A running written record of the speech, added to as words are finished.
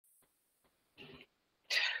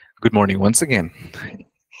Good morning once again.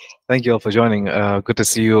 Thank you all for joining. Good to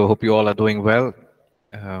see you. Hope you all are doing well.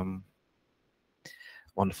 Um,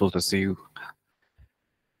 Wonderful to see you.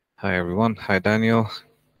 Hi, everyone. Hi, Daniel.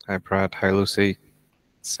 Hi, Brad. Hi, Lucy.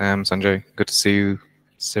 Sam, Sanjay. Good to see you.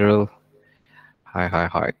 Cyril. Hi, hi,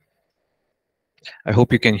 hi. I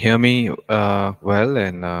hope you can hear me well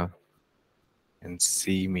and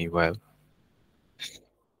see me well.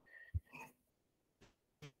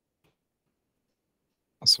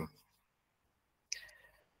 Awesome.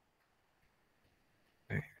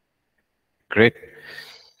 Okay, great.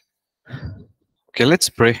 Okay, let's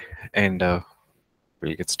pray and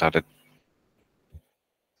we'll get started.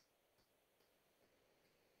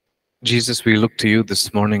 Jesus, we look to you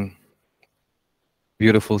this morning.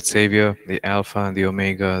 Beautiful Savior, the Alpha and the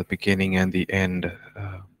Omega, the beginning and the end,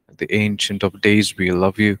 the Ancient of Days, we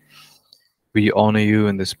love you. We honor you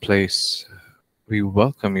in this place. We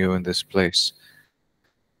welcome you in this place.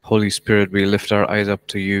 Holy Spirit, we lift our eyes up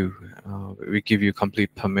to you. We give you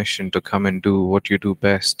complete permission to come and do what you do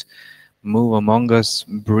best. Move among us,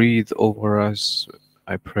 breathe over us,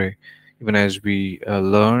 I pray. Even as we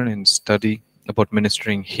learn and study about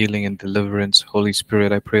ministering, healing, and deliverance, Holy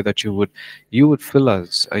Spirit, I pray that you would fill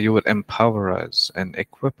us, you would empower us and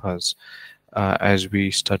equip us as we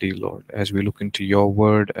study, Lord, as we look into your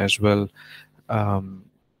word as well.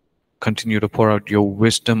 Continue to pour out your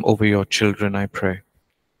wisdom over your children, I pray.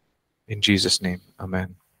 In Jesus' name,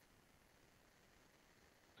 amen.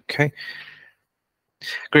 Okay,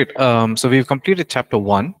 great. So we've completed chapter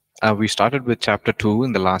 1. We started with chapter 2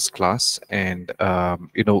 in the last class, and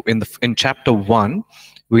in chapter 1,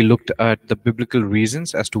 we looked at the biblical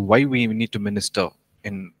reasons as to why we need to minister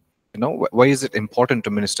in, why is it important to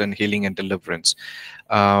minister in healing and deliverance.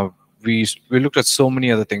 We looked at so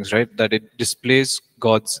many other things, right? That it displays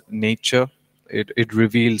God's nature, it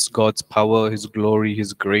reveals God's power, His glory,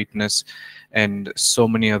 His greatness, and so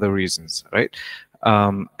many other reasons, right?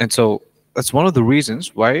 And so that's one of the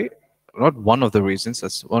reasons why, not one of the reasons,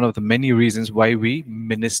 that's one of the many reasons why we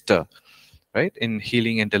minister, right, in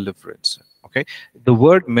healing and deliverance. Okay, the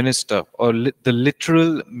word minister, or the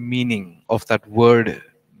literal meaning of that word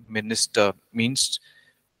minister, means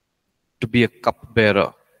to be a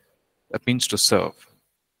cupbearer. That means to serve.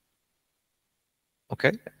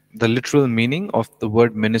 Okay, the literal meaning of the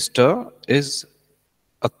word minister is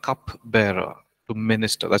a cupbearer, to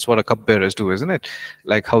minister. That's what a cupbearers do, isn't it?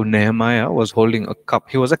 Like how Nehemiah was holding a cup.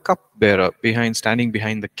 He was a cupbearer standing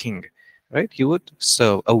behind the king, right? He would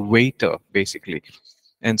serve, a waiter, basically.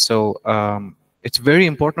 And so it's very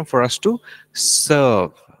important for us to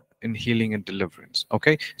serve in healing and deliverance.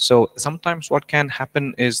 Okay, so sometimes what can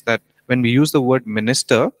happen is that when we use the word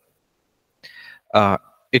minister,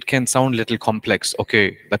 it can sound a little complex.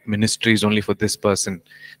 Okay, that ministry is only for this person,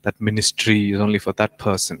 that ministry is only for that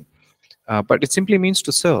person. But it simply means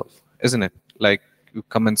to serve, isn't it? Like, you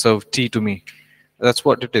come and serve tea to me. That's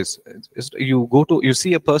what it is. You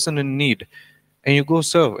see a person in need, and you go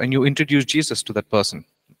serve, and you introduce Jesus to that person.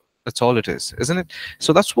 That's all it is, isn't it?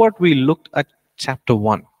 So that's what we looked at chapter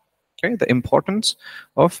 1. Okay, the importance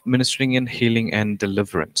of ministering in healing and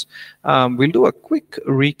deliverance. We'll do a quick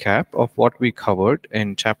recap of what we covered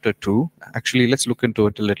in chapter 2. Actually, let's look into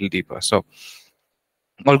it a little deeper. So,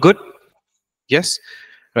 all good? Yes?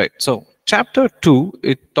 Right. So, chapter 2,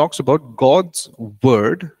 it talks about God's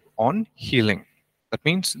word on healing. That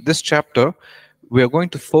means this chapter, we are going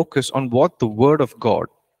to focus on what the word of God,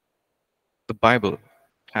 the Bible,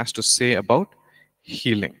 has to say about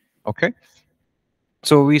healing. Okay?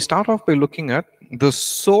 So we start off by looking at the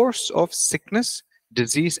source of sickness,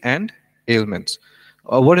 disease, and ailments.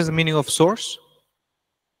 What is the meaning of source?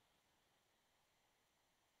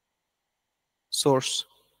 Source.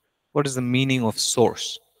 What is the meaning of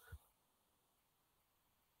source?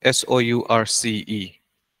 SOURCE.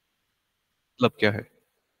 मतलब क्या है?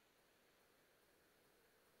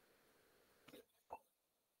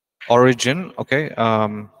 Origin. Okay.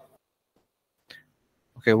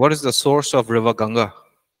 Okay. What is the source of River Ganga?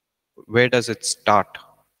 Where does it start?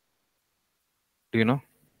 Do you know?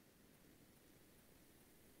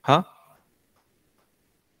 Huh?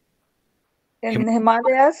 In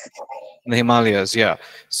Himalayas. The Himalayas, yeah.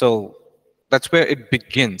 So that's where it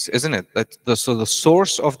begins, isn't it? So the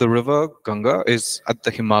source of the river Ganga is at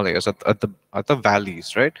the Himalayas, at the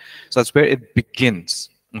valleys, right? So that's where it begins.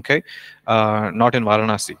 Okay, not in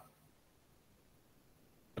Varanasi,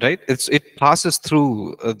 right? It passes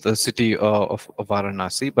through the city of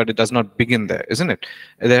Varanasi, but it does not begin there, isn't it?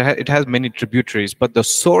 It has many tributaries, but the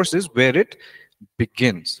source is where it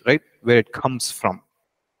begins, right? Where it comes from.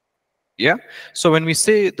 Yeah. So when we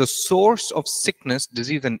say the source of sickness,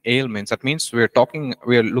 disease, and ailments, that means we're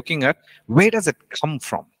looking at where does it come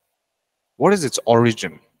from? What is its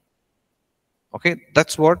origin? Okay,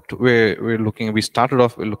 that's what we're looking at. We started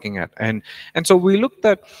off looking at, and so we looked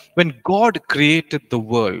at when God created the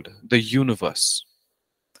world, the universe,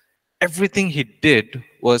 everything He did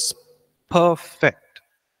was perfect.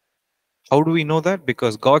 How do we know that?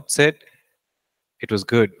 Because God said it was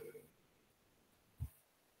good,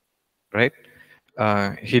 right?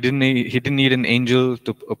 He didn't need an angel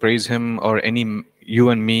to praise Him, or you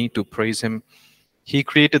and me to praise Him. He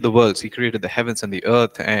created the worlds. He created the heavens and the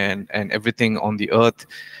earth, and everything on the earth,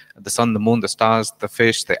 the sun, the moon, the stars, the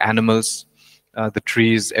fish, the animals, the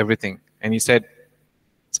trees, everything. And He said,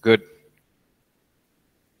 it's good.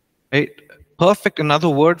 Right? Perfect, another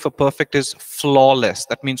word for perfect is flawless.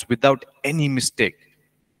 That means without any mistake.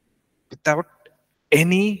 Without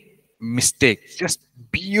any mistake. Just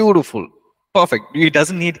beautiful. Perfect. It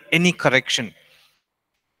doesn't need any correction.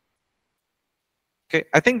 Okay,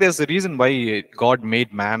 I think there's a reason why God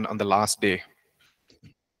made man on the last day.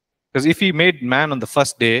 Because if He made man on the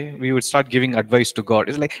first day, we would start giving advice to God.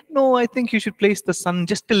 It's like, no, I think you should place the sun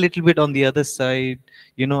just a little bit on the other side.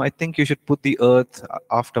 I think you should put the earth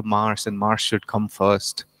after Mars, and Mars should come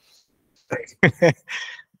first.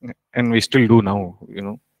 And we still do now.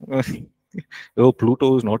 Oh,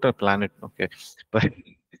 Pluto is not a planet. Okay. But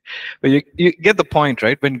you get the point,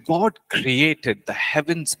 right? When God created the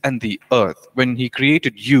heavens and the earth, when He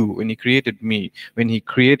created you, when He created me, when He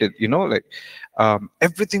created,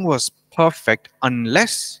 everything was perfect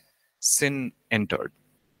unless sin entered.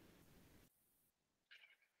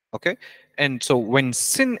 Okay. And so when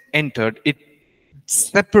sin entered, it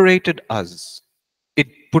separated us. It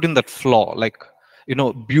put in that flaw, like,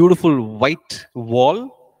 beautiful white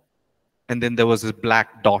wall, and then there was this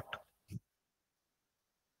black dot.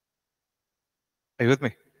 Are you with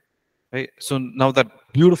me? Right? So now that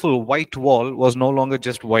beautiful white wall was no longer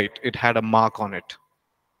just white, it had a mark on it.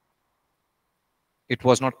 It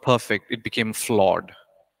was not perfect, it became flawed.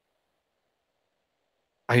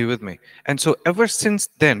 Are you with me? And so ever since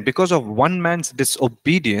then, because of one man's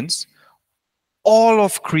disobedience, all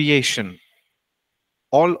of creation,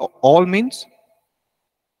 all means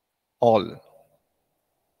all.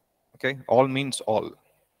 Okay? All means all.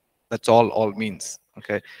 That's all means.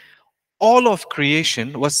 Okay? All of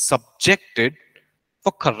creation was subjected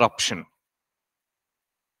for corruption.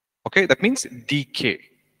 Okay? That means decay.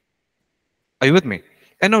 Are you with me?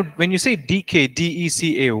 And now, when you say decay,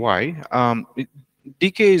 D-E-C-A-Y,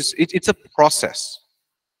 decay it's a process,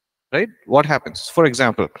 right? What happens? For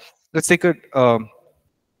example, let's take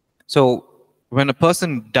so when a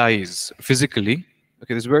person dies physically,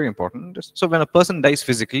 okay, this is very important. So when a person dies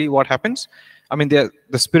physically, what happens? I mean, the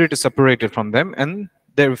spirit is separated from them, and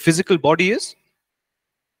their physical body is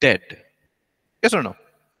dead. Yes or no?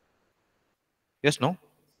 Yes, no?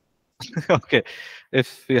 Okay.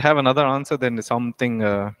 If you have another answer, then it's something,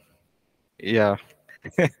 yeah.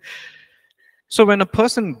 So when a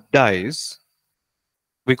person dies,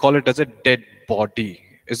 we call it as a dead body,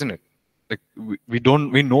 isn't it? Like we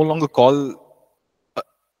no longer call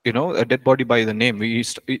a dead body by the name.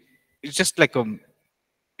 It's just like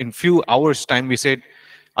in few hours time we said,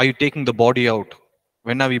 are you taking the body out?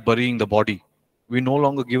 When are we burying the body? We no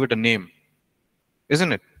longer give it a name,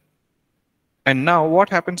 isn't it? And now what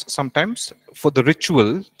happens sometimes for the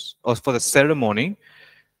rituals or for the ceremony,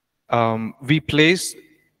 we place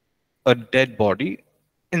a dead body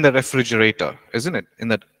in the refrigerator, isn't it? In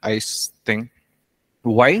that ice thing.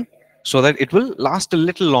 Why? So that it will last a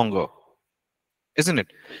little longer, isn't it?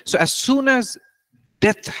 So as soon as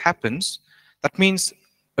death happens, that means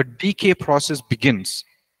a decay process begins.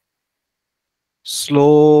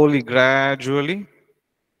 Slowly, gradually,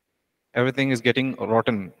 everything is getting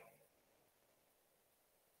rotten.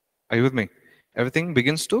 Are you with me? Everything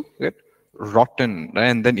begins to get rotten, right?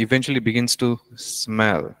 And then eventually begins to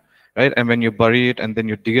smell, right? And when you bury it and then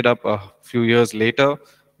you dig it up a few years later,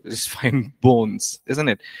 you just find bones, isn't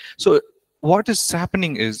it? So what is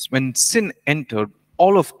happening is when sin entered,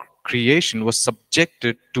 all of creation was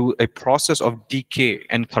subjected to a process of decay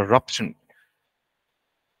and corruption.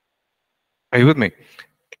 Are you with me?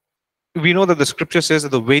 We know that the scripture says that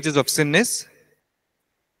the wages of sin is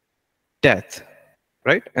death,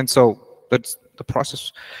 right? And so that's the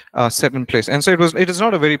process set in place. And so it is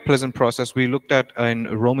not a very pleasant process. We looked at in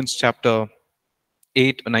Romans chapter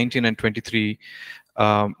 8, 19 and 23.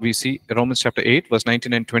 We see Romans chapter 8, verse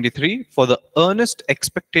 19 and 23. For the earnest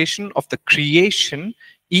expectation of the creation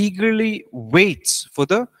eagerly waits for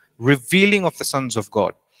the revealing of the sons of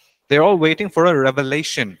God. They're all waiting for a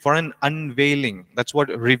revelation, for an unveiling. That's what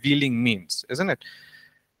revealing means, isn't it?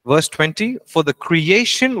 Verse 20, for the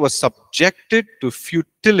creation was subjected to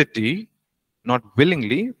futility, not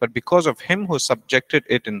willingly, but because of him who subjected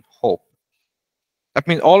it in hope. That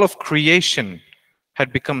means all of creation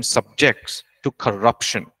had become subjects to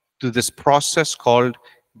corruption, to this process called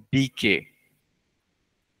decay.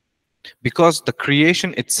 Because the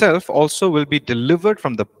creation itself also will be delivered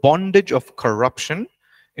from the bondage of corruption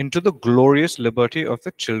into the glorious liberty of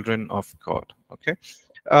the children of God. Okay.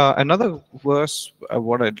 Another verse,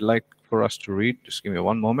 what I'd like for us to read, just give me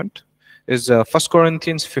one moment, is 1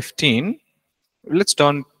 Corinthians 15. Let's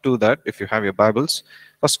turn to that if you have your Bibles.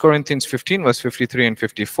 1 Corinthians 15, verse 53 and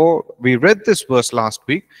 54. We read this verse last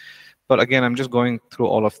week, but again, I'm just going through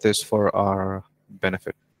all of this for our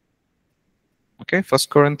benefit. Okay, 1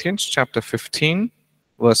 Corinthians chapter 15,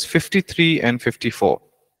 verse 53 and 54.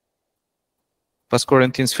 1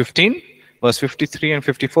 Corinthians 15, verse 53 and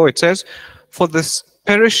 54, it says, for this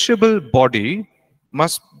perishable body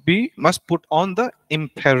must put on the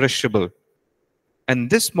imperishable, and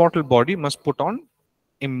this mortal body must put on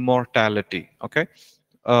immortality. Okay.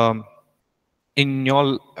 In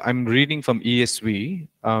your, I'm reading from ESV.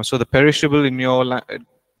 So the perishable in your,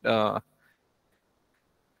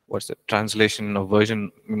 what's the translation or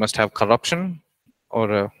version? We must have corruption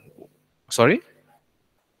or, sorry?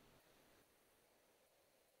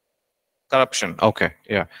 Corruption. Okay.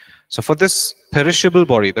 Yeah. So for this perishable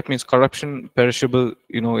body, that means corruption, perishable,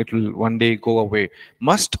 it will one day go away,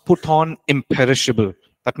 must put on imperishable.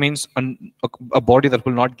 That means a body that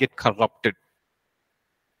will not get corrupted.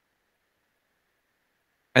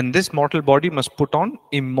 And this mortal body must put on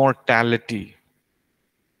immortality.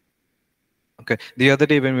 Okay. The other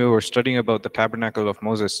day when we were studying about the tabernacle of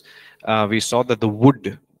Moses, we saw that the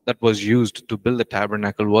wood that was used to build the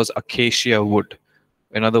tabernacle was acacia wood.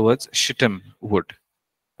 In other words, shittim wood.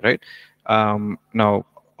 Right? Now,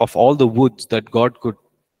 of all the woods that God could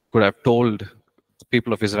have told the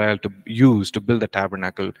people of Israel to use to build the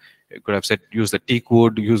tabernacle, it could have said use the teak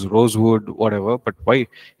wood, use rosewood, whatever. But why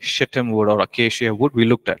shittim wood or acacia wood? We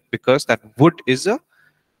looked at because that wood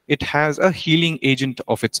it has a healing agent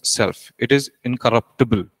of itself. It is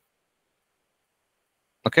incorruptible.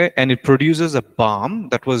 Okay, and it produces a balm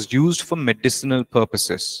that was used for medicinal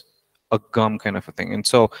purposes, a gum kind of a thing. And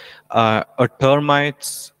so,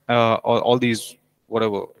 termites, all these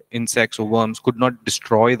whatever insects or worms could not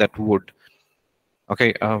destroy that wood.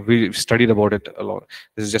 Okay, we studied about it a lot.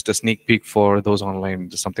 This is just a sneak peek for those online.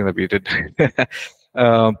 Just something that we did.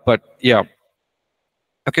 But yeah.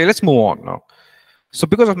 Okay, let's move on now. So,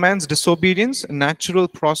 because of man's disobedience, a natural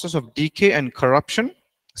process of decay and corruption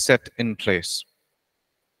set in place.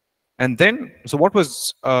 And then, so what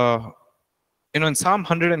was, in Psalm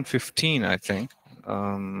 115, I think,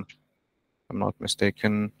 I'm not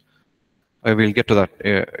mistaken, I will get to that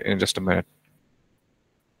in just a minute.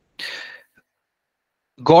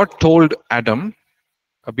 God told Adam,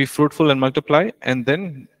 be fruitful and multiply, and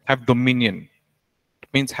then have dominion. It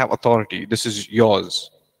means have authority. This is yours.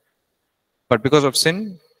 But because of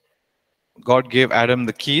sin, God gave Adam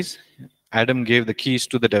the keys. Adam gave the keys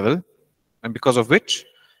to the devil, and because of which,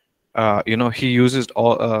 he uses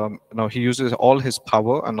all his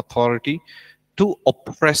power and authority to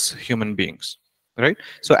oppress human beings. Right?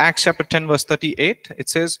 So Acts chapter 10 verse 38, it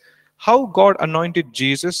says, how God anointed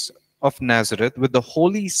Jesus of Nazareth with the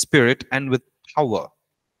Holy Spirit and with power,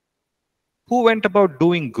 who went about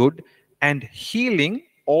doing good and healing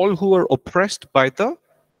all who were oppressed by the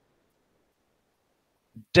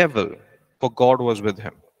devil, for God was with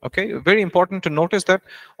him. Okay, very important to notice that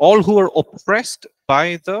all who are oppressed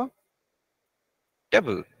by the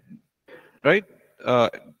devil, right?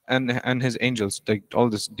 And his angels, like all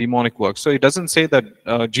this demonic work. So it doesn't say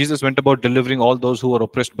that Jesus went about delivering all those who were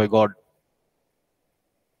oppressed by God.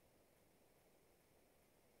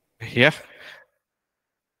 Yeah.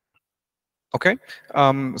 Okay.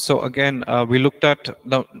 So again, we looked at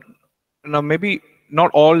now maybe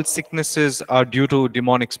not all sicknesses are due to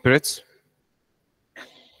demonic spirits.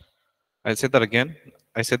 I'll say that again.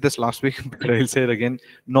 I said this last week, but I'll say it again.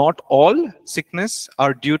 Not all sickness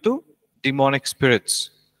are due to demonic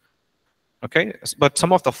spirits. Okay, but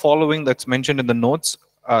some of the following that's mentioned in the notes,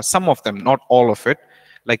 some of them, not all of it,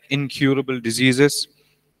 like incurable diseases,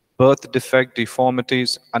 birth defect,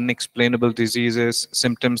 deformities, unexplainable diseases,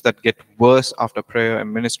 symptoms that get worse after prayer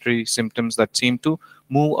and ministry, symptoms that seem to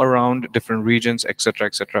move around different regions, etc.,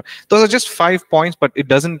 etc. Those are just 5 points, but it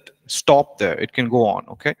doesn't stop there. It can go on,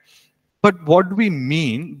 okay? But what do we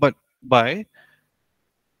mean by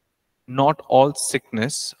not all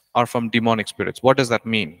sickness are from demonic spirits? What does that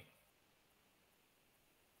mean?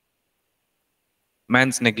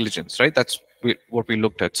 man's negligence, right? That's what we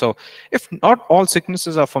looked at. So if not all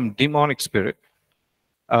sicknesses are from demonic spirit,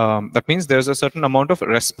 that means there's a certain amount of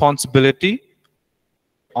responsibility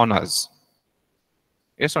on us.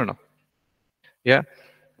 Yes or no? Yeah.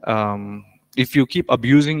 If you keep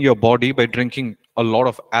abusing your body by drinking a lot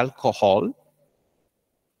of alcohol,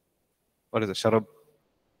 what is it? Sharab,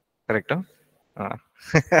 correct? Huh?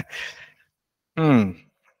 Hmm.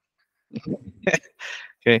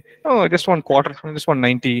 Okay. Oh, just one quarter, just one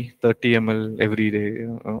 90, 30 ml every day.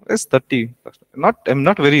 It's 30. Not, I'm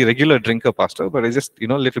not a very regular drinker, Pastor, but I just, a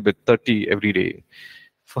little bit, 30 every day.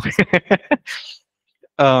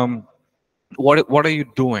 um, what are you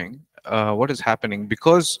doing? What is happening?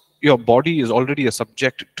 Because your body is already a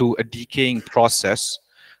subject to a decaying process.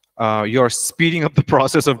 You're speeding up the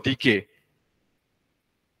process of decay,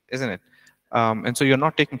 isn't it? And so you're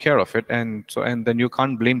not taking care of it, and then you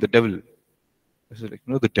can't blame the devil. It's like,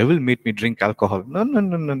 no, the devil made me drink alcohol. No, no,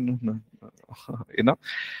 no, no, no, no.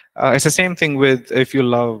 It's the same thing with if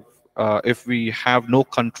we have no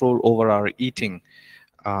control over our eating.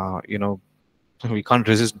 We can't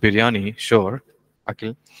resist biryani, sure,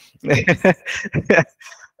 Akhil. He's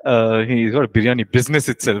got a biryani business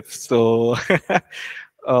itself. So,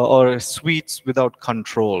 or sweets without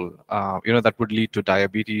control, that would lead to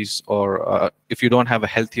diabetes, or if you don't have a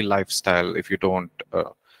healthy lifestyle, if you don't,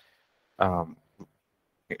 um,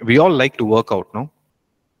 we all like to work out, no?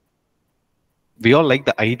 We all like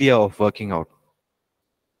the idea of working out,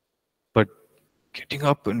 but getting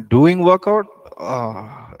up and doing workout,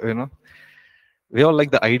 we all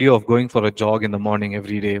like the idea of going for a jog in the morning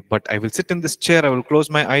every day, but I will sit in this chair, I will close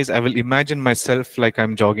my eyes, I will imagine myself like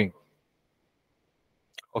I'm jogging.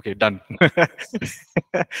 Okay, done.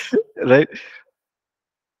 Right?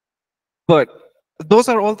 But those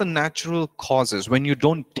are all the natural causes when you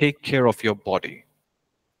don't take care of your body,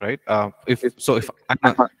 right? If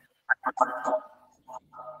I'm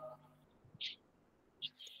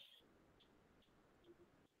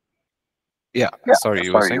yeah, sorry,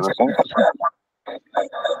 you were Sorry, saying you were something? saying.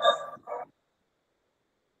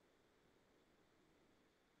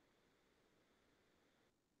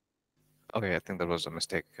 Okay, I think that was a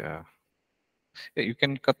mistake. Yeah, you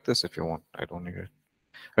can cut this if you want. I don't need it.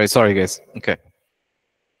 Right, sorry guys. Okay.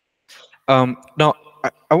 Now,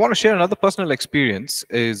 I want to share another personal experience.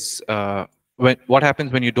 Is what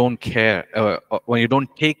happens when you don't care, when you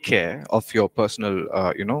don't take care of your personal,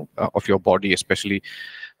 of your body, especially.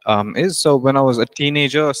 Is so when I was a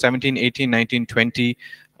teenager, 17, 18, 19, 20,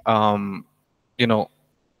 you know,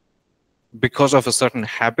 because of a certain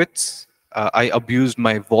habits, I abused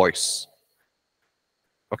my voice.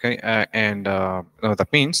 Okay, and that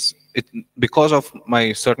means it because of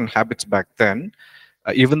my certain habits back then.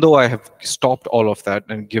 Even though I have stopped all of that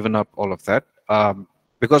and given up all of that,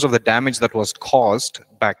 because of the damage that was caused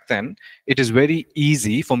back then, it is very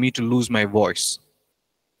easy for me to lose my voice.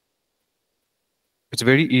 It's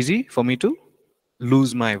very easy for me to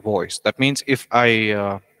lose my voice. That means if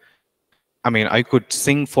I could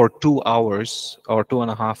sing for 2 hours or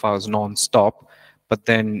 2.5 hours non-stop, but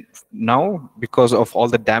then now, because of all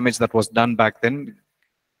the damage that was done back then,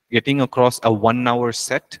 getting across a 1 hour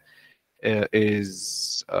set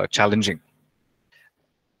is challenging.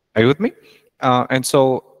 Are you with me? And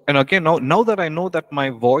again, now that I know that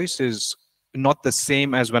my voice is not the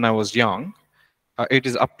same as when I was young, it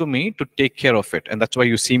is up to me to take care of it. And that's why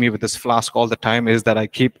you see me with this flask all the time, is that I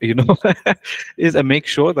keep, is I make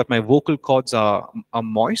sure that my vocal cords are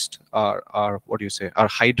moist, are what do you say, are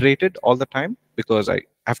hydrated all the time, because I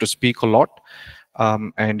have to speak a lot.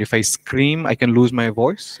 And if I scream, I can lose my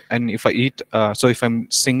voice. And if I eat, so if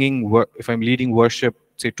I'm singing, if I'm leading worship,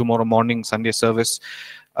 say tomorrow morning, Sunday service,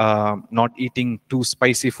 not eating too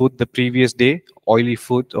spicy food the previous day, oily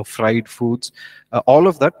food or fried foods, all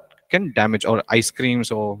of that can damage, or ice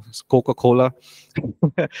creams or Coca-Cola.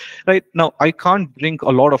 Right now, I can't drink a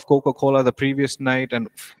lot of Coca-Cola the previous night and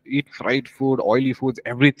eat fried food, oily foods,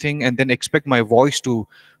 everything, and then expect my voice to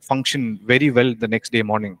function very well the next day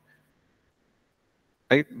morning.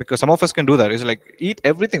 Right? Because some of us can do that. It's like, eat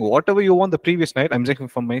everything, whatever you want the previous night. I'm saying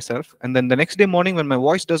for myself. And then the next day morning, when my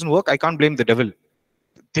voice doesn't work, I can't blame the devil.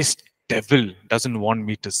 This devil doesn't want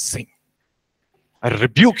me to sing. I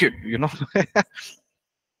rebuke it.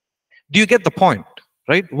 Do you get the point?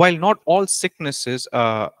 Right? While not all sicknesses,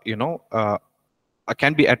 can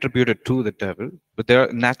be attributed to the devil, but there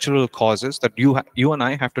are natural causes that you and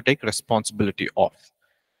I have to take responsibility of.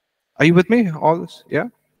 Are you with me? All this, yeah,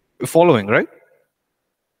 following, right?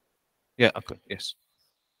 Yeah. Okay. Yes.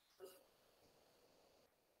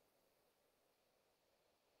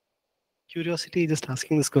 Curiosity, just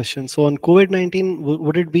asking this question. So on COVID-19,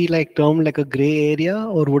 would it be like termed like a gray area,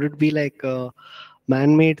 or would it be like a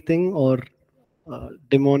man-made thing, or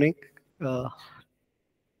demonic? I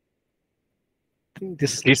think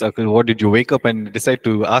this. Please, Akil, what did you wake up and decide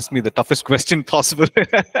to ask me the toughest question possible?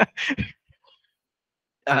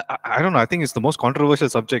 I don't know. I think it's the most controversial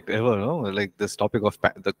subject ever. No? Like this topic of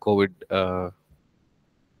the COVID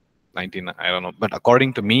 19. I don't know, but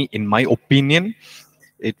according to me, in my opinion,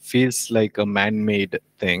 it feels like a man-made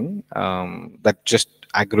thing that just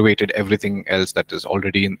aggravated everything else that is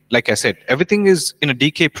already in. Like I said, everything is in a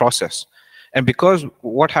decay process, and because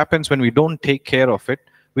what happens when we don't take care of it,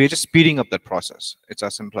 we're just speeding up that process. It's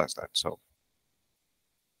as simple as that. So,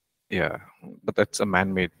 yeah, but that's a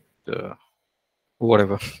man-made.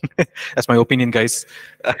 Whatever. That's my opinion, guys.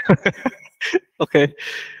 Okay.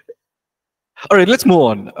 All right, let's move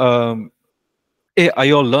on. Hey, are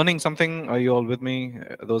you all learning something? Are you all with me?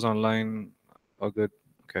 Those online? All good?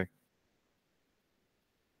 Okay.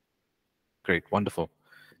 Great. Wonderful.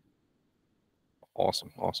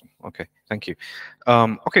 Awesome. Awesome. Okay. Thank you.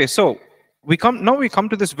 Okay. So we come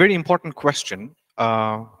to this very important question.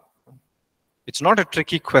 It's not a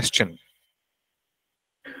tricky question.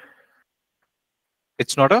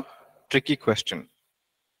 It's not a tricky question.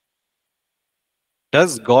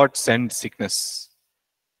 Does God send sickness?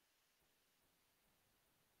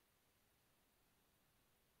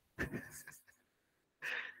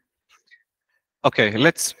 Okay,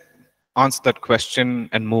 let's answer that question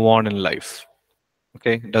and move on in life.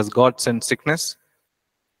 Okay, does God send sickness?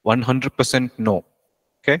 100% no.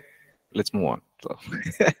 Okay, let's move on. So,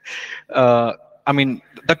 I mean,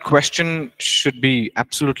 that question should be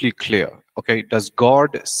absolutely clear. Okay, does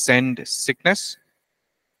God send sickness?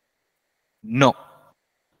 No.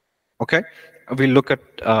 Okay, we'll look at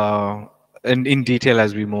in detail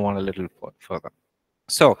as we move on a little further.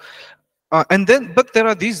 So, but there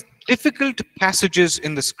are these difficult passages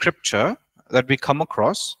in the scripture that we come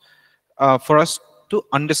across for us to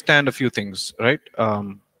understand a few things, right?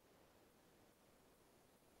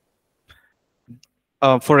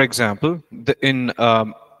 For example, in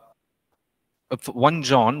 1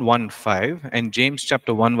 John 1:5 and James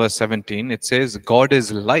chapter 1 verse 17, it says, God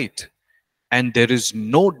is light and there is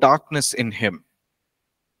no darkness in him.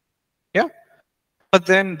 Yeah. But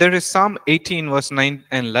then there is Psalm 18 verse 9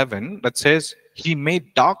 and 11 that says, he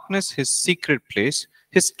made darkness his secret place.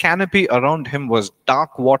 His canopy around him was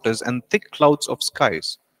dark waters and thick clouds of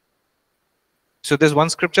skies. So there's one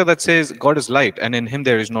scripture that says God is light and in him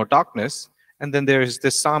there is no darkness. And then there is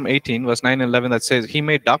this Psalm 18 verse 9 and 11 that says, he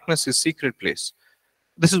made darkness his secret place.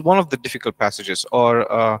 This is one of the difficult passages.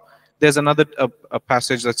 Or there's another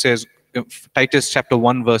passage that says, Titus chapter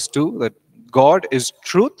 1 verse 2, that God is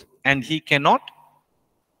truth and he cannot.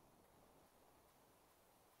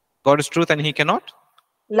 God is truth and he cannot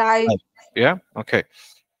Lie. Yeah, okay.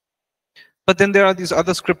 But then there are these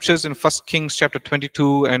other scriptures in 1 Kings chapter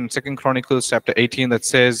 22 and 2 Chronicles chapter 18 that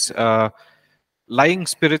says lying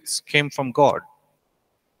spirits came from God.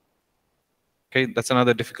 Okay, that's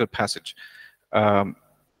another difficult passage.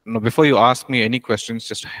 Now, before you ask me any questions,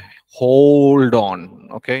 just hold on.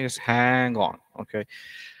 Okay, just hang on. Okay.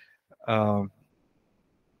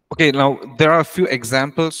 Okay, now there are a few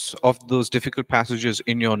examples of those difficult passages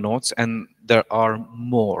in your notes, and there are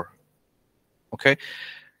more. Okay.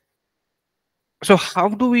 So how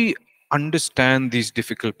do we understand these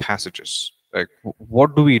difficult passages? Like,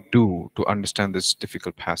 what do we do to understand these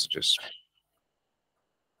difficult passages?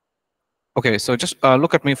 Okay, so just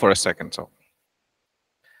look at me for a second. So,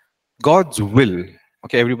 God's will.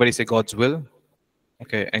 Okay, everybody say God's will.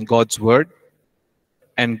 Okay, and God's word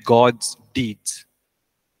and God's deeds.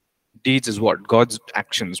 Deeds is what? God's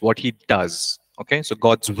actions, what he does. Okay, so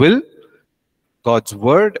God's will, God's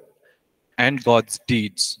word, and God's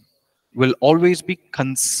deeds will always be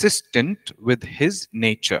consistent with his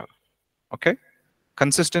nature. Okay,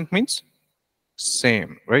 consistent means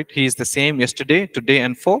same, right? He is the same yesterday, today,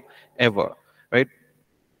 and forever, right?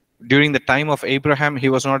 During the time of Abraham, he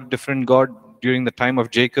was not a different God. During the time of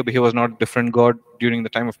Jacob, he was not a different God. During the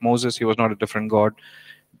time of Moses, he was not a different God.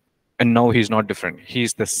 And now he's not different.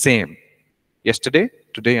 He's the same yesterday,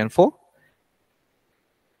 today, and forever,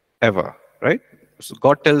 right? So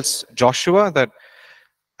God tells Joshua that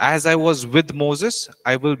as I was with Moses,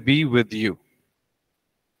 I will be with you.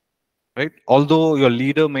 Right? Although your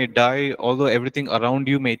leader may die, although everything around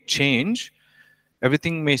you may change,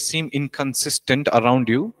 everything may seem inconsistent around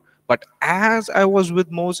you, but as I was with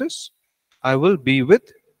Moses, I will be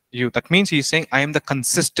with you. That means he's saying, I am the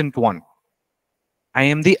consistent one. I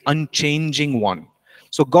am the unchanging one.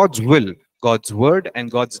 So God's will, God's word, and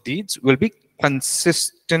God's deeds will be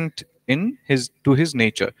consistent to his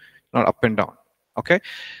nature, not up and down. Okay,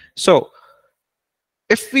 so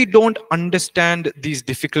if we don't understand these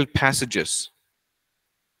difficult passages,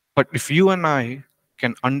 but if you and I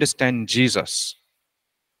can understand Jesus,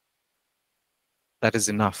 that is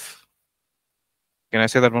enough. Can I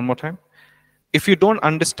say that one more time? If you don't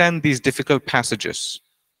understand these difficult passages,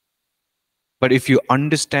 but if you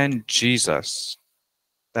understand Jesus,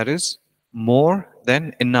 that is more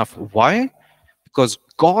than enough. Why? Because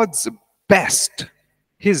God's best,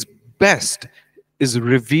 his best, is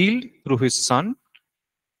revealed through his son,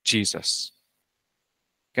 Jesus.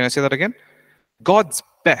 Can I say that again? God's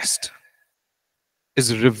best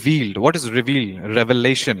is revealed. What is revealed?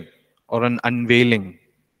 Revelation or an unveiling,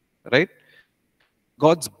 right?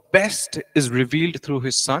 God's best is revealed through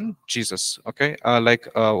his son, Jesus. Okay, like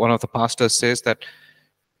one of the pastors says that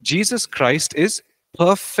Jesus Christ is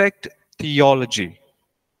perfect theology.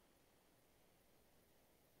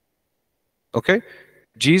 Okay,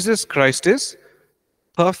 Jesus Christ is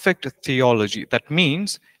perfect theology. That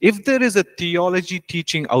means if there is a theology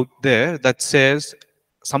teaching out there that says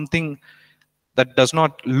something that does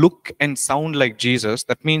not look and sound like Jesus,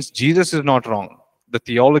 that means Jesus is not wrong. The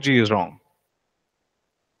theology is wrong.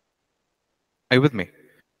 Are you with me?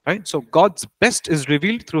 Right? So God's best is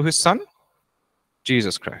revealed through his son,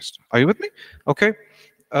 Jesus Christ. Are you with me? Okay.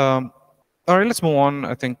 All right, let's move on.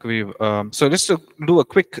 I think we've... so just to do a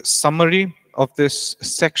quick summary of this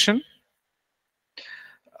section.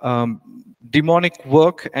 Demonic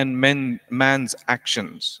work and man's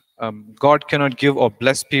actions. God cannot give or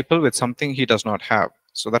bless people with something he does not have.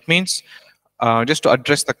 So that means, just to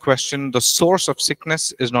address the question, the source of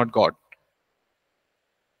sickness is not God.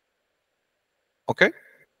 Okay?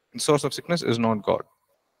 The source of sickness is not God.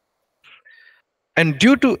 And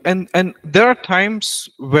due to and there are times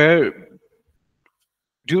where,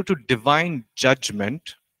 due to divine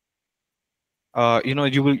judgment,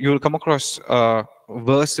 you will come across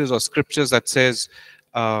verses or scriptures that says,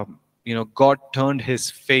 God turned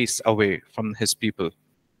his face away from his people.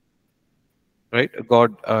 Right?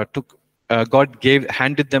 God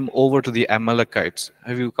handed them over to the Amalekites.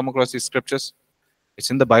 Have you come across these scriptures? It's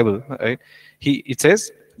in the Bible, right? It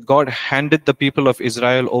says God handed the people of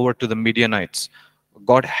Israel over to the Midianites.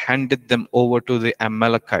 God handed them over to the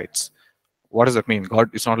Amalekites. What does that mean?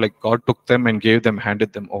 It's not like God took them and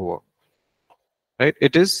handed them over. Right?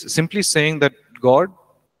 It is simply saying that God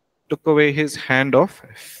took away his hand of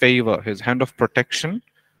favor, his hand of protection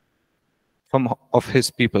of his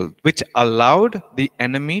people, which allowed the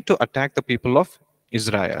enemy to attack the people of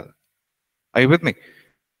Israel. Are you with me?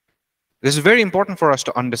 This is very important for us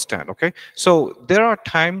to understand, okay? So there are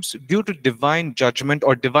times due to divine judgment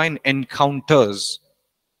or divine encounters,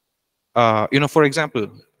 for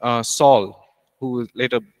example, Saul, who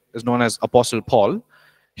later is known as Apostle Paul,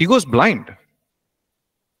 he goes blind,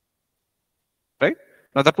 right?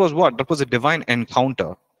 Now that was what? That was a divine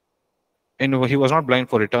encounter. And he was not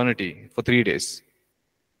blind for eternity, for 3 days.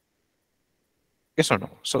 Yes or no?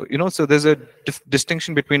 So, so there's a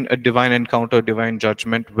distinction between a divine encounter, divine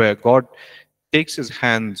judgment, where God takes his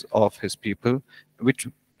hands off his people, which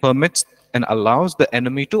permits and allows the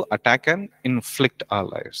enemy to attack and inflict our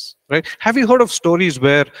lives. Right? Have you heard of stories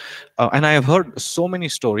where, and I have heard so many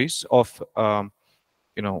stories of,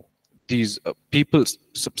 these people,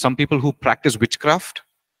 some people who practice witchcraft.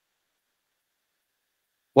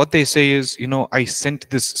 What they say is, I sent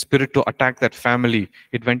this spirit to attack that family.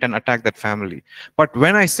 It went and attacked that family. But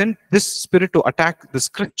when I sent this spirit to attack this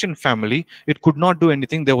Christian family, it could not do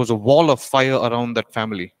anything. There was a wall of fire around that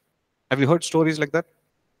family. Have you heard stories like that?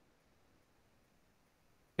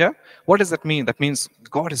 Yeah? What does that mean? That means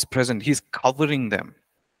God is present. He's covering them.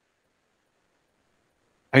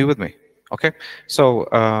 Are you with me? Okay. So,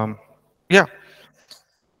 yeah.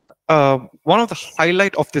 One of the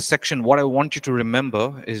highlight of this section, what I want you to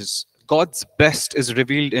remember is God's best is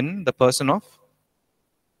revealed in the person of,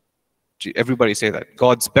 everybody say that,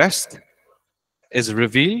 God's best is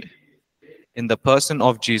revealed in the person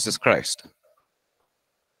of Jesus Christ.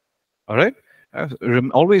 All right?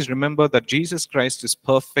 Always remember that Jesus Christ is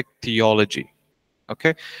perfect theology.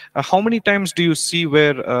 Okay? How many times do you see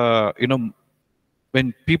where,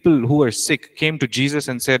 when people who are sick came to Jesus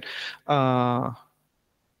and said,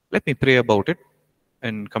 let me pray about it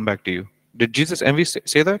and come back to you. Did Jesus ever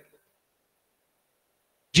say that?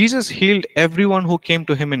 Jesus healed everyone who came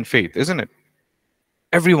to him in faith, isn't it?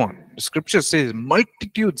 Everyone. The scripture says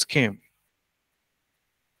multitudes came.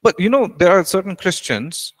 But there are certain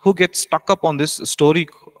Christians who get stuck up on this story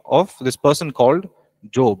of this person called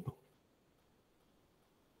Job.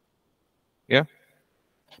 Yeah?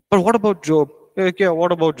 But what about Job? Yeah,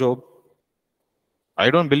 what about Job? I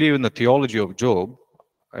don't believe in the theology of Job.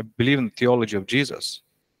 I believe in the theology of Jesus,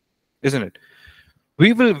 isn't it?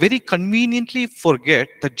 We will very conveniently forget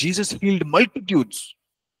that Jesus healed multitudes.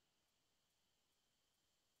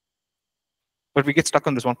 But we get stuck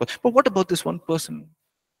on this one person. But what about this one person?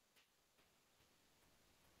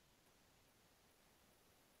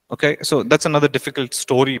 Okay, so that's another difficult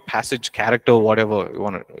story, passage, character, whatever you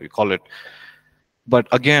want to call it. But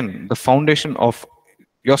again, the foundation of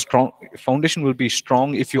your foundation will be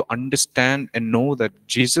strong if you understand and know that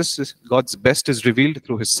Jesus is God's best is revealed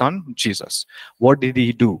through his son, Jesus. What did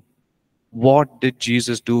he do? What did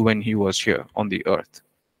Jesus do when he was here on the earth?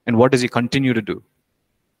 And what does he continue to do?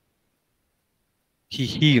 He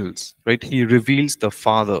heals, right? He reveals the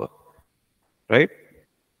Father, right?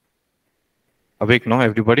 Awake now,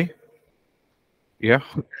 everybody? Yeah.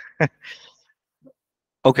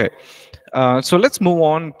 Okay. So let's move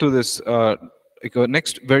on to this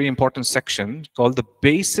next very important section called the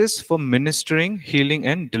basis for ministering, healing,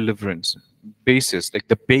 and deliverance. Basis, like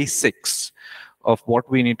the basics of what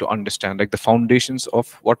we need to understand, like the foundations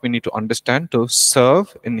of what we need to understand to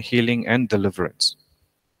serve in healing and deliverance.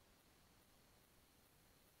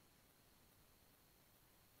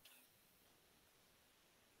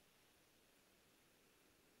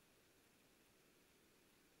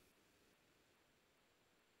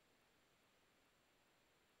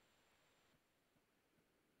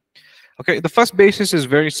 Okay, the first basis is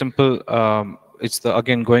very simple. It's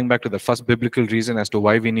again going back to the first biblical reason as to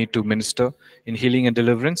why we need to minister in healing and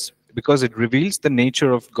deliverance, because it reveals the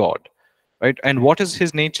nature of God, right? And what is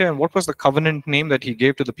his nature, and what was the covenant name that he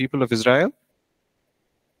gave to the people of Israel?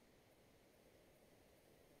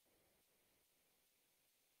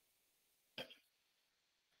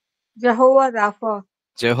 Jehovah Rapha.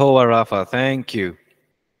 Jehovah Rapha. Thank you.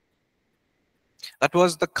 That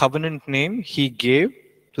was the covenant name he gave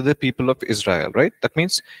to the people of Israel, right? That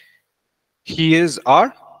means he is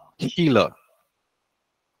our healer,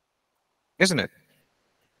 isn't it?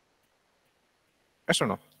 Yes or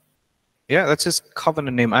no? Yeah, that's his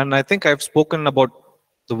covenant name. And I think I've spoken about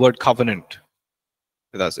the word covenant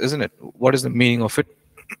with us, isn't it? What is the meaning of it?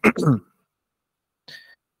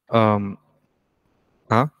 um,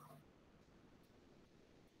 huh?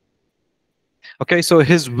 Okay, so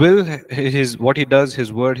his will, his what he does,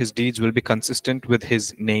 his word, his deeds will be consistent with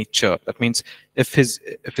his nature. That means if his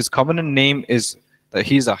covenant name is that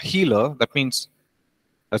he's a healer, that means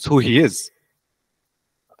that's who he is.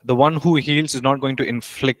 The one who heals is not going to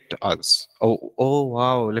inflict us. Oh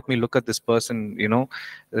wow, let me look at this person,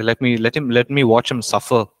 let me watch him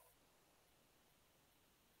suffer.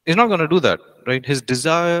 He's not going to do that, right? His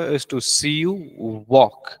desire is to see you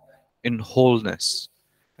walk in wholeness.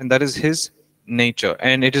 And that is his nature.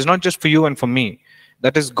 And it is not just for you and for me.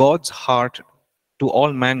 That is God's heart to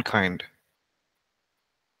all mankind.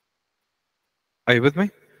 Are you with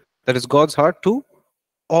me? That is God's heart to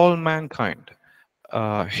all mankind.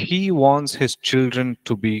 He wants his children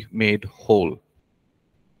to be made whole.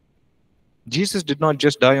 Jesus did not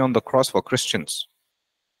just die on the cross for Christians.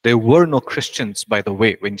 There were no Christians, by the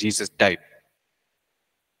way, when Jesus died.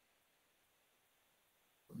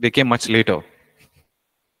 They came much later.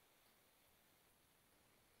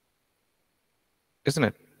 Isn't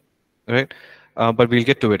it? Right? But we'll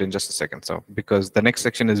get to it in just a second. So, because the next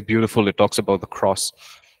section is beautiful. It talks about the cross.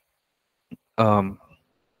 The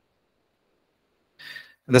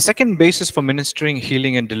second basis for ministering,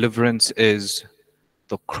 healing, and deliverance is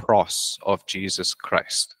the cross of Jesus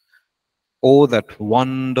Christ. Oh, that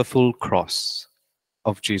wonderful cross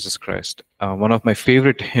of Jesus Christ. One of my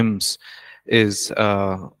favorite hymns is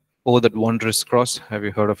Oh, that wondrous cross. Have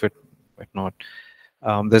you heard of it? Might not.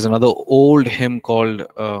 There's another old hymn called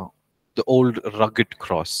The Old Rugged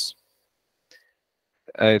Cross.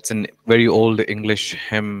 It's a very old English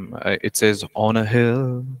hymn. It says, on a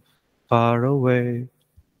hill far away,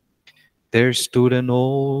 there stood an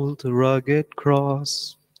old rugged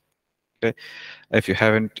cross. Okay. If you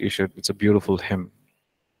haven't, you should. It's a beautiful hymn,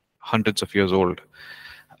 hundreds of years old.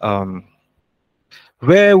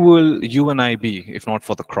 Where will you and I be if not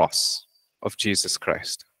for the cross of Jesus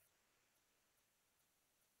Christ?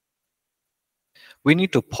 We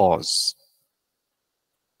need to pause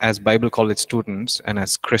as Bible college students and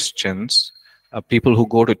as Christians, people who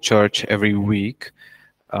go to church every week.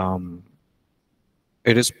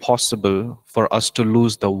 It is possible for us to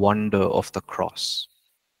lose the wonder of the cross.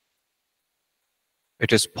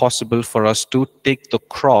 It is possible for us to take the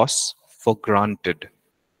cross for granted.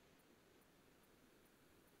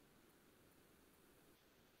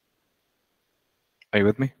 Are you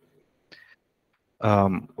with me?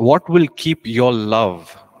 What will keep your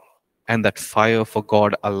love and that fire for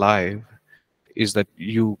God alive is that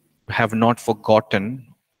you have not forgotten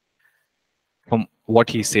from what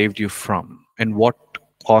he saved you from and what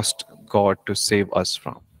cost God to save us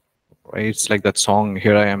from. Right? It's like that song,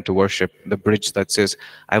 Here I Am to Worship, the bridge that says,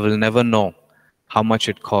 I will never know how much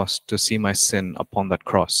it cost to see my sin upon that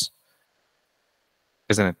cross.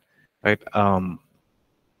 Isn't it? Right?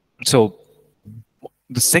 So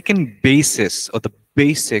the second basis, or the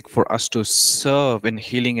basic for us to serve in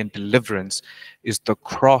healing and deliverance, is the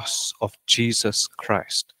cross of Jesus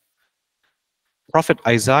Christ. Prophet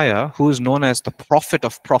Isaiah, who is known as the prophet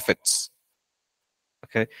of prophets,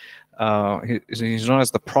 okay, he's known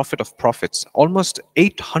as the prophet of prophets, almost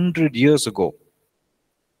 800 years ago,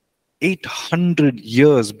 800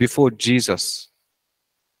 years before Jesus,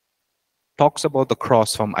 talks about the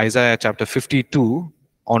cross from Isaiah chapter 52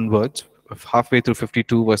 onwards, halfway through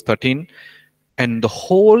 52 verse 13, and the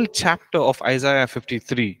whole chapter of Isaiah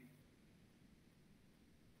 53.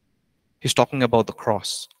 He's talking about the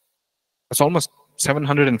cross. It's almost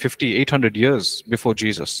 750, 800 years before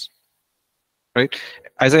Jesus. Right?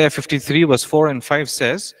 Isaiah 53 verse 4 and 5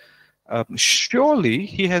 says, surely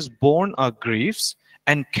he has borne our griefs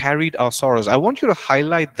and carried our sorrows. I want you to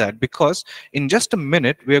highlight that, because in just a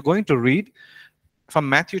minute we are going to read from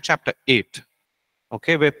Matthew chapter 8,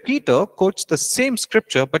 okay, where Peter quotes the same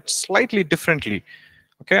scripture but slightly differently.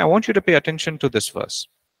 Okay, I want you to pay attention to this verse.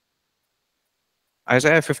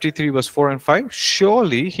 Isaiah 53 verse 4 and 5,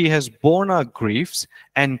 surely he has borne our griefs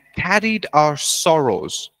and carried our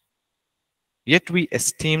sorrows, yet we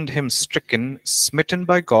esteemed him stricken, smitten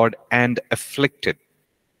by God, and afflicted.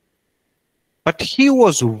 But he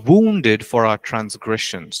was wounded for our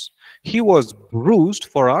transgressions. He was bruised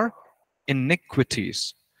for our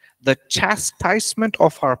iniquities. The chastisement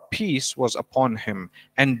of our peace was upon him,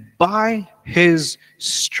 and by his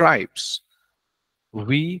stripes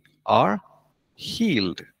we are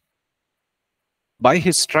healed. By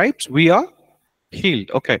his stripes we are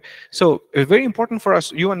healed. Okay, so it's very important for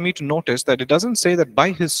us, you and me, to notice that it doesn't say that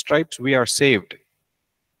by his stripes we are saved.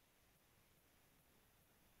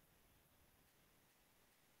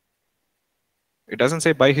 It doesn't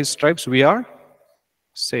say by his stripes we are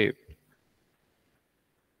saved.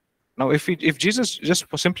 Now, if Jesus just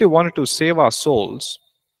simply wanted to save our souls,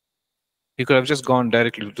 he could have just gone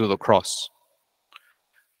directly to the cross.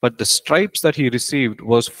 But the stripes that he received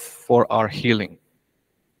was for our healing.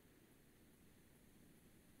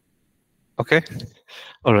 Okay?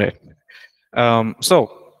 All right.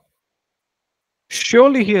 So,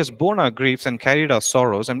 surely he has borne our griefs and carried our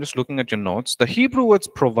sorrows. I'm just looking at your notes. The Hebrew words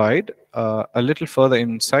provide a little further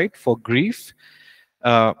insight for grief.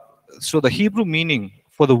 So the Hebrew meaning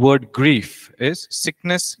for the word grief is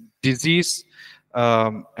sickness, disease,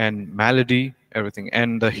 and malady, everything.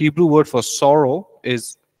 And the Hebrew word for sorrow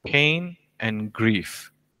is pain and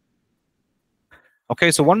grief.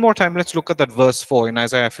 Okay, so one more time, let's look at that verse 4 in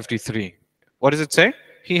Isaiah 53. What does it say?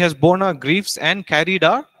 He has borne our griefs and carried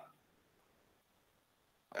our...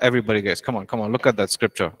 Everybody guys, come on, look at that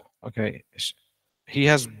scripture. Okay, he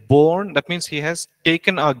has borne, that means he has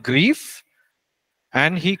taken our grief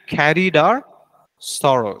and he carried our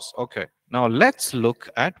sorrows. Okay, now let's look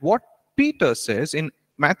at what Peter says in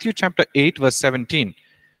Matthew chapter 8 verse 17.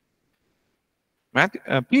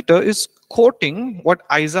 Peter is quoting what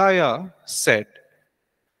Isaiah said,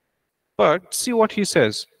 but see what he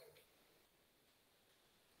says.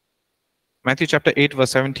 Matthew chapter 8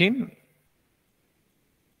 verse 17,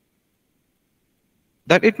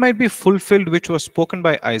 that it might be fulfilled which was spoken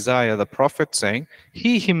by Isaiah the prophet, saying,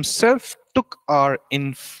 he himself took our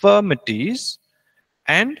infirmities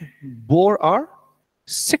and bore our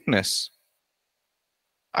sickness.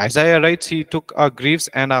 Isaiah writes he took our griefs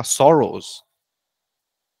and our sorrows.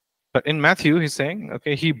 But in Matthew, he's saying,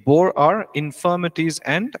 okay, he bore our infirmities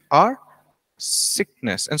and our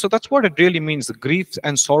sickness. And so that's what it really means. The grief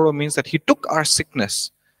and sorrow means that he took our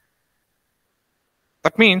sickness.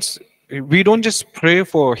 That means we don't just pray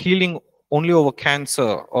for healing only over cancer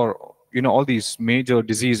or, all these major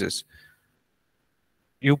diseases.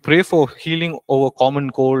 You pray for healing over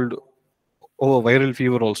common cold, over viral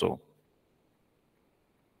fever also.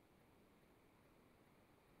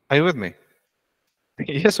 Are you with me?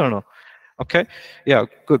 Yes or no? Okay. Yeah,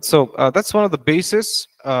 good. So that's one of the bases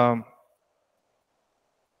for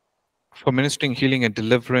ministering healing and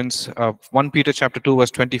deliverance. 1 Peter chapter 2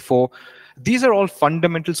 verse 24. These are all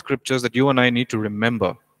fundamental scriptures that you and I need to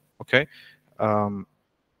remember. Okay. Going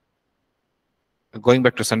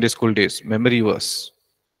back to Sunday school days, memory verse.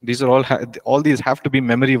 These are all these have to be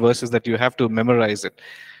memory verses that you have to memorize it.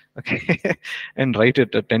 Okay. And write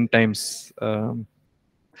it 10 times.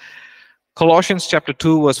 Colossians chapter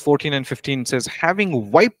 2 verse 14 and 15 says, having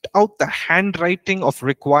wiped out the handwriting of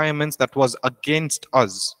requirements that was against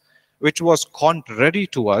us, which was contrary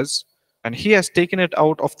to us, and he has taken it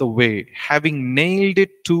out of the way, having nailed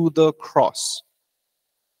it to the cross.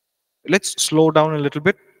 Let's slow down a little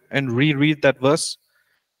bit and reread that verse.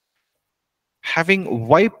 Having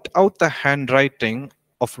wiped out the handwriting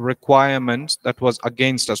of requirements that was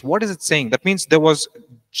against us. What is it saying? That means there was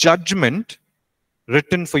judgment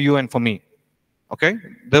written for you and for me. Okay?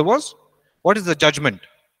 There was. What is the judgment?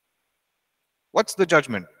 What's the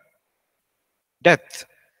judgment? Death.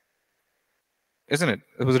 Isn't it?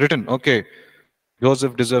 It was written. Okay.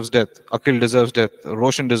 Joseph deserves death. Akhil deserves death.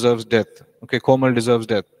 Roshan deserves death. Okay. Komal deserves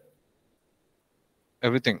death.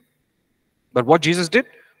 Everything. But what Jesus did?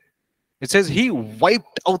 It says he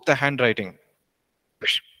wiped out the handwriting.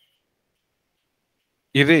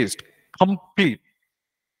 Erased. Complete.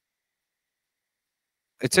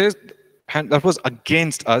 It says that was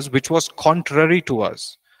against us, which was contrary to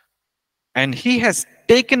us. And he has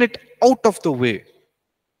taken it out of the way,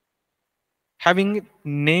 having it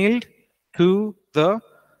nailed to the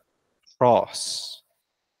cross.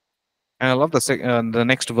 And I love the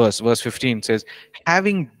next verse, verse 15 says,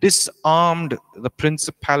 having disarmed the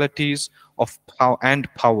principalities of power and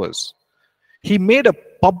powers, he made a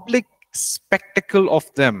public spectacle of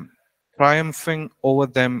them, triumphing over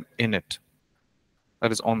them in it.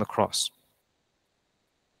 That is on the cross.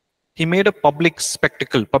 He made a public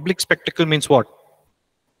spectacle. Public spectacle means what?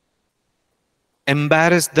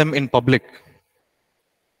 Embarrass them in public.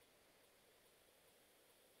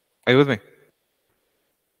 Are you with me?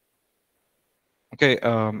 Okay,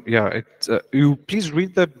 yeah, you please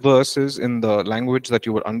read the verses in the language that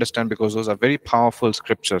you would understand, because those are very powerful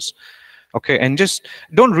scriptures. Okay, and just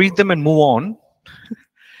don't read them and move on.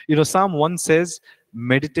 You know, Psalm 1 says,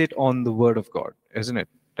 meditate on the word of God, isn't it?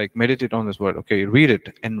 Like, meditate on this word. Okay, read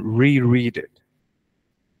it and reread it.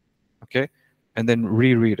 Okay, and then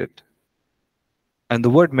reread it. And the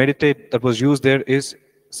word meditate that was used there is,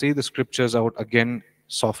 say the scriptures out again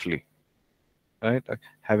softly. Right?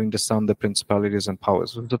 Having disarmed the principalities and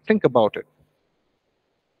powers. So think about it.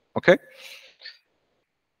 Okay?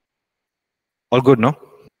 All good, no?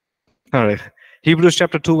 All right. Hebrews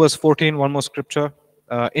chapter 2 verse 14, one more scripture.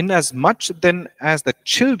 Inasmuch then as the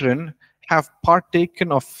children have partaken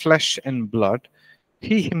of flesh and blood,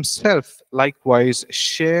 he himself likewise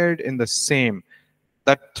shared in the same,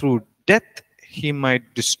 that through death he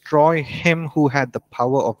might destroy him who had the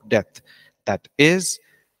power of death, that is,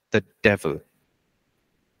 the devil.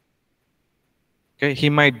 Okay, he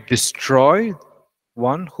might destroy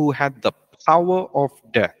one who had the power of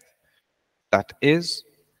death, that is,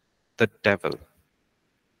 the devil.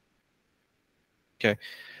 Okay.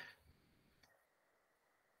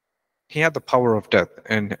 He had the power of death,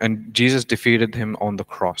 and Jesus defeated him on the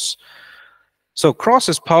cross. So cross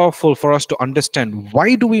is powerful for us to understand.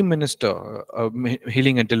 Why do we minister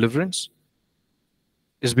healing and deliverance?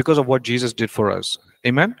 It's because of what Jesus did for us.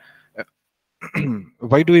 Amen?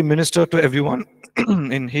 Why do we minister to everyone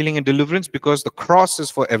in healing and deliverance? Because the cross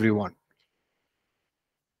is for everyone.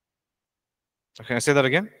 So can I say that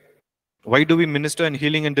again? Why do we minister in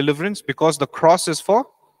healing and deliverance? Because the cross is for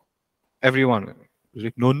everyone.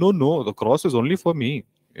 Like, no, no, no. The cross is only for me.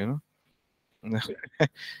 You know.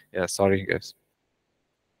 Yeah. Sorry, guys.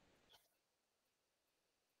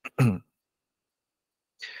 The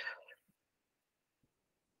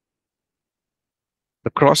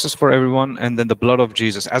cross is for everyone, and then the blood of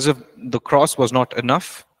Jesus. As if the cross was not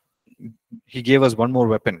enough, he gave us one more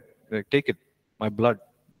weapon. Like, take it, my blood.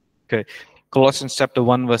 Okay. Colossians chapter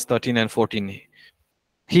 1, verse 13 and 14.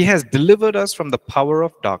 He has delivered us from the power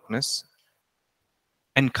of darkness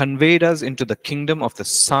and conveyed us into the kingdom of the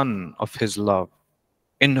Son of his love,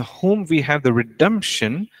 in whom we have the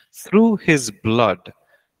redemption through his blood,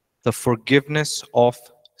 the forgiveness of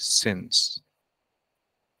sins.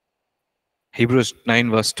 Hebrews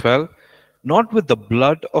 9 verse 12, not with the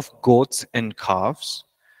blood of goats and calves,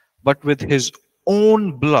 but with his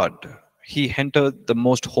own blood he entered the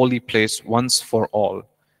most holy place once for all,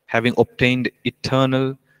 having obtained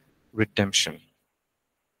eternal redemption.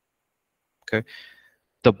 Okay,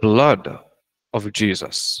 the blood of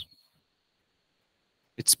Jesus,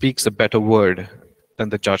 it speaks a better word than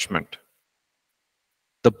the judgment.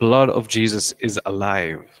 The blood of Jesus is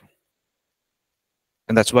alive.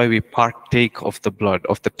 And that's why we partake of the blood,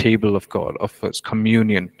 of the table of God, of his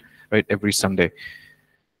communion, right, every Sunday.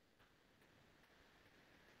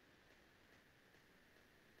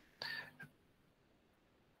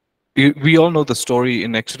 We all know the story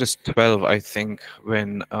in Exodus 12, I think,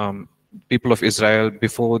 when people of Israel,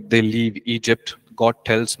 before they leave Egypt, God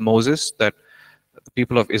tells Moses that the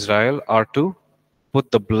people of Israel are to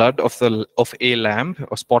put the blood of a lamb,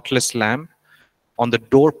 a spotless lamb, on the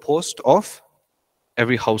doorpost of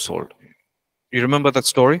every household. You remember that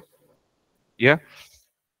story? Yeah.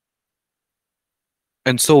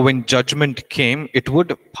 And so when judgment came, it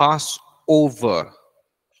would pass over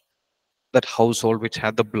that household which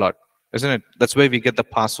had the blood, isn't it? That's where we get the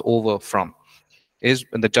Passover from. Is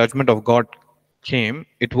when the judgment of God came,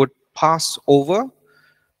 it would pass over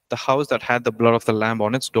the house that had the blood of the lamb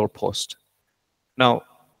on its doorpost. Now,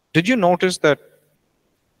 did you notice that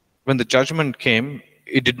when the judgment came,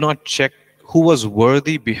 it did not check who was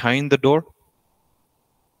worthy behind the door?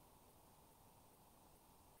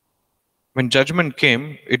 When judgment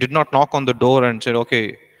came, it did not knock on the door and said,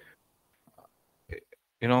 okay,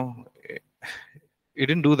 you know, it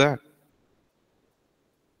didn't do that.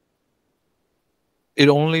 It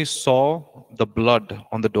only saw the blood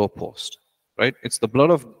on the doorpost, right? It's the blood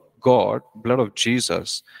of God, blood of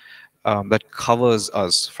Jesus, that covers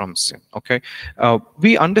us from sin, okay?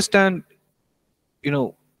 We understand,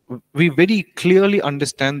 we very clearly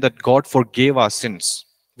understand that God forgave our sins.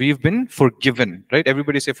 We've been forgiven, right?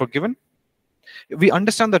 Everybody say forgiven. We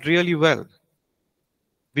understand that really well.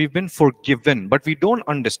 We've been forgiven, but we don't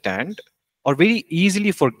understand or very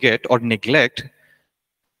easily forget or neglect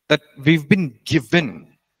that we've been given.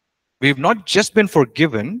 We've not just been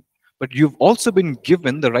forgiven, but you've also been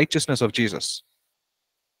given the righteousness of Jesus.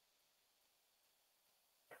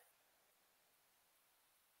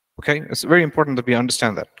 Okay, it's very important that we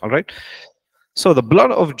understand that. All right. So the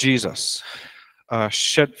blood of Jesus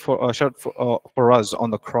shed for us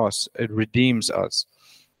on the cross, it redeems us.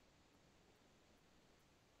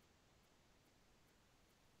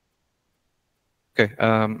 Okay,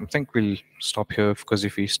 I think we'll stop here because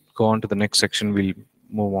if we go on to the next section, we'll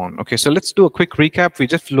move on. Okay, so let's do a quick recap. We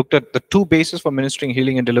just looked at the two bases for ministering,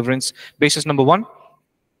 healing, and deliverance. Basis number one,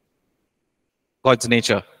 God's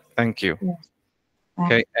nature. Thank you. Yes.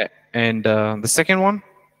 Okay, and the second one,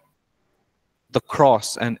 the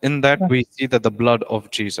cross, and in that we see that the blood of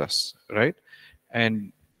Jesus, right?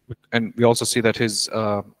 And we also see that his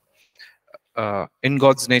in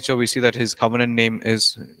God's nature, we see that his covenant name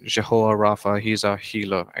is Jehovah Rapha. He's our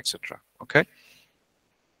healer, etc. Okay.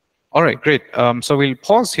 All right, great. So we'll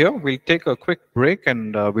pause here. We'll take a quick break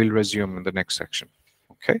and we'll resume in the next section.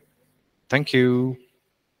 Okay. Thank you.